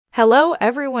Hello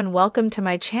everyone, welcome to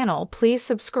my channel. Please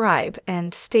subscribe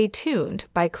and stay tuned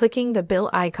by clicking the bell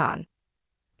icon.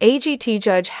 AGT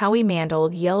Judge Howie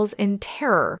Mandel yells in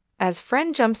terror as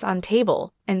friend jumps on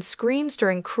table and screams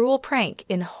during cruel prank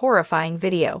in horrifying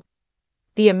video.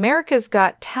 The America's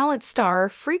Got Talent star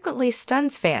frequently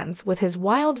stuns fans with his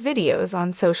wild videos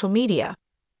on social media.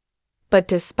 But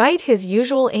despite his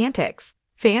usual antics,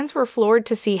 fans were floored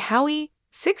to see Howie,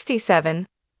 67,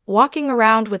 walking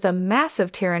around with a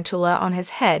massive tarantula on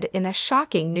his head in a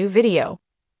shocking new video.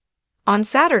 On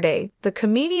Saturday, the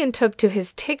comedian took to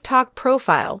his TikTok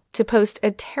profile to post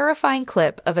a terrifying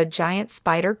clip of a giant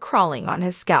spider crawling on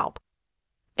his scalp.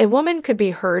 A woman could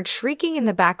be heard shrieking in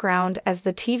the background as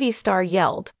the TV star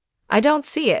yelled, "I don't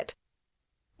see it."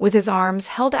 With his arms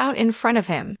held out in front of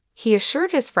him, he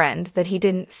assured his friend that he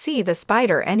didn't see the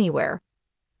spider anywhere.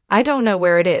 "I don't know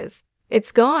where it is.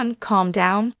 It's gone, calm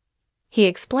down," he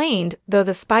explained, though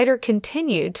the spider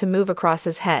continued to move across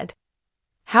his head.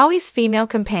 Howie's female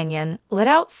companion let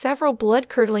out several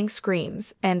blood-curdling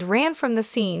screams and ran from the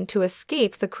scene to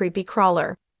escape the creepy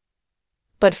crawler.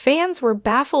 But fans were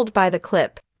baffled by the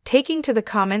clip, taking to the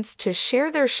comments to share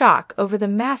their shock over the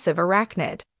massive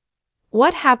arachnid.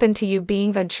 "What happened to you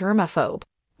being a germaphobe?"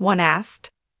 one asked.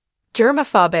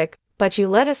 "Germophobic, but you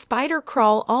let a spider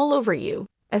crawl all over you,"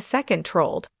 a second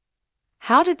trolled.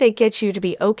 "How did they get you to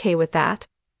be okay with that?"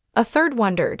 a third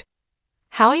wondered.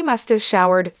 "Howie must have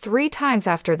showered 3 times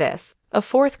after this," a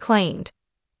fourth claimed.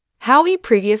 Howie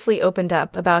previously opened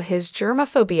up about his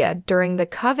germophobia during the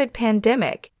COVID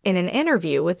pandemic in an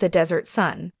interview with the Desert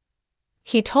Sun.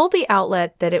 He told the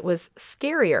outlet that it was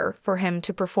scarier for him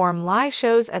to perform live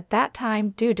shows at that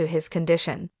time due to his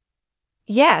condition.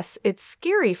 "Yes, it's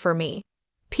scary for me.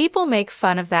 People make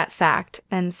fun of that fact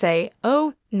and say,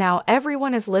 'Oh, now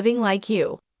everyone is living like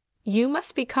you. You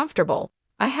must be comfortable.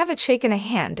 I haven't shaken a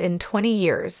hand in 20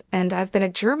 years, and I've been a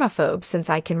germaphobe since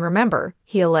I can remember,"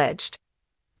 he alleged.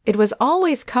 "It was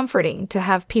always comforting to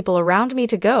have people around me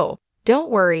to go, 'Don't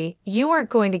worry, you aren't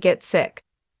going to get sick.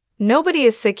 Nobody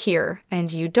is sick here,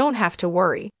 and you don't have to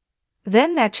worry.'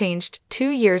 Then that changed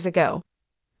 2 years ago.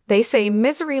 They say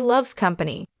misery loves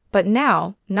company, but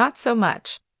now, not so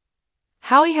much."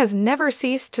 Howie has never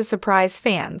ceased to surprise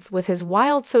fans with his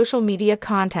wild social media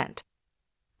content.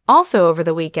 Also over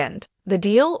the weekend, the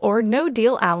Deal or No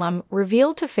Deal alum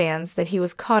revealed to fans that he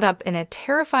was caught up in a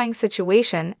terrifying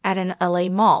situation at an LA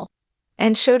mall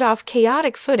and showed off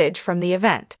chaotic footage from the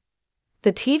event.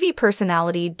 The TV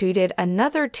personality duded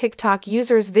another TikTok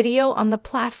user's video on the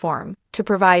platform to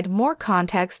provide more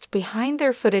context behind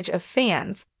their footage of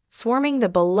fans swarming the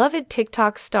beloved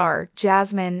TikTok star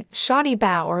Jasmine "Shoddy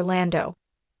Bao" Orlando.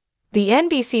 The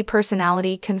NBC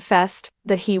personality confessed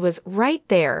that he was right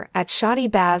there at Shoddy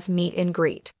Bao's meet and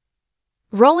greet.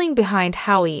 Rolling behind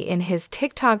Howie in his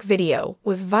TikTok video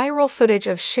was viral footage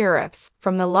of sheriffs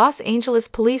from the Los Angeles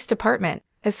Police Department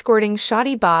escorting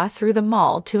Shoddy Bao through the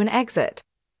mall to an exit.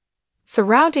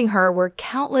 Surrounding her were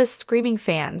countless screaming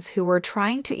fans who were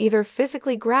trying to either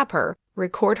physically grab her,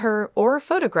 record her, or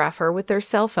photograph her with their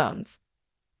cell phones.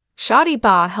 Shoddy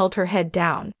Bao held her head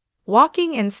down,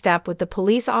 walking in step with the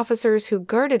police officers who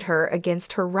guarded her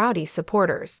against her rowdy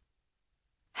supporters.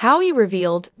 Howie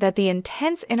revealed that the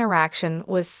intense interaction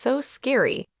was so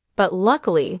scary, but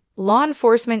luckily, law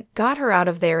enforcement got her out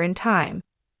of there in time.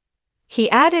 He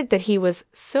added that he was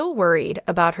so worried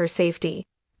about her safety,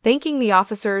 thanking the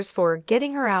officers for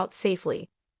getting her out safely.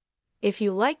 If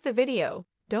you liked the video,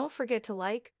 don't forget to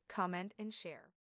like, comment, and share.